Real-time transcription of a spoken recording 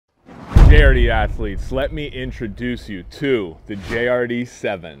JRD athletes, let me introduce you to the JRD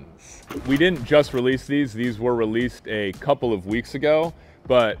 7s. We didn't just release these were released a couple of weeks ago,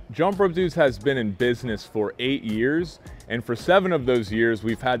 but Jump Rope Dudes has been in business for 8 years, and for 7 of those years,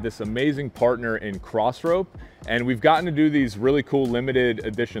 we've had this amazing partner in Crossrope, and we've gotten to do these really cool limited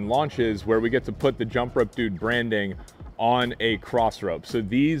edition launches where we get to put the Jump Rope Dude branding on a Crossrope. So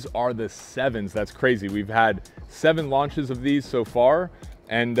these are the 7s. That's crazy. We've had 7 launches of these so far,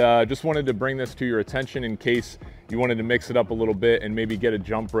 and just wanted to bring this to your attention in case you wanted to mix it up a little bit and maybe get a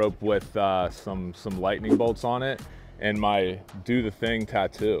jump rope with some lightning bolts on it and my Do the Thing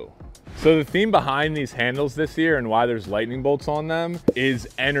tattoo. So the theme behind these handles this year and why there's lightning bolts on them is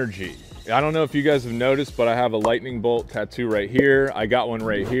energy. I don't know if you guys have noticed, but I have a lightning bolt tattoo right here. I got one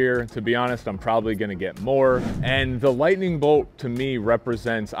right here. To be honest, I'm probably gonna get more. And the lightning bolt to me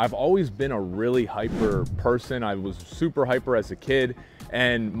represents, I've always been a really hyper person. I was super hyper as a kid.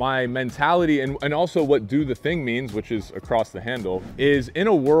 And my mentality and also what Do the Thing means, which is across the handle, is in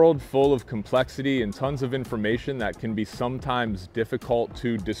a world full of complexity and tons of information that can be sometimes difficult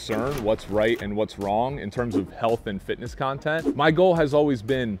to discern what's right and what's wrong in terms of health and fitness content. My goal has always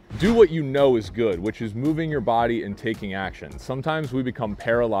been do what you know is good, which is moving your body and taking action. Sometimes we become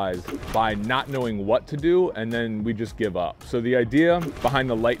paralyzed by not knowing what to do and then we just give up. So the idea behind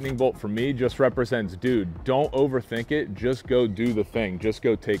the lightning bolt for me just represents, dude, don't overthink it, just go do the thing. Just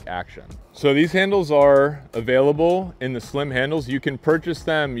go take action. So these handles are available in the slim handles. You can purchase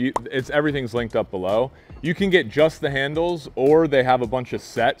them. Everything's linked up below. You can get just the handles, or they have a bunch of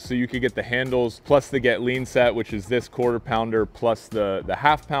sets. So you could get the handles plus the Get Lean set, which is this 1/4 pounder plus the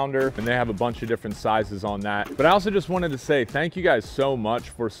 1/2 pounder. And they have a bunch of different sizes on that. But I also just wanted to say thank you guys so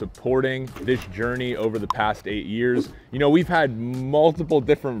much for supporting this journey over the past 8 years. You know, we've had multiple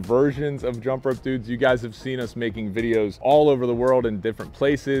different versions of Jump Rope Dudes. You guys have seen us making videos all over the world in different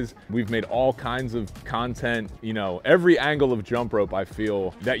places. We've made all kinds of content, you know, every angle of jump rope I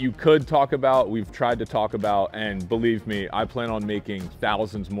feel that you could talk about, we've tried to talk about, and believe me, I plan on making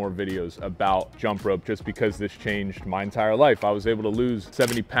thousands more videos about jump rope just because this changed my entire life. I was able to lose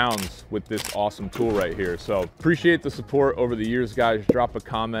 70 pounds with this awesome tool right here. So appreciate the support over the years, guys. Drop a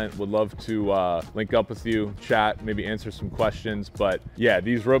comment. Would love to link up with you, chat, maybe answer some questions. But yeah,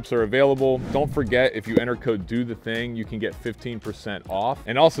 these ropes are available. Don't forget, if you enter code Do the Thing, you can get 15% off.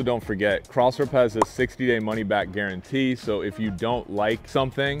 And also don't forget, Crossrope has a 60-day money-back guarantee. So if you don't like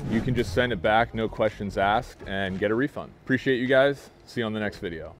something, you can just send it back, no questions asked, and get a refund. Appreciate you guys. See you on the next video.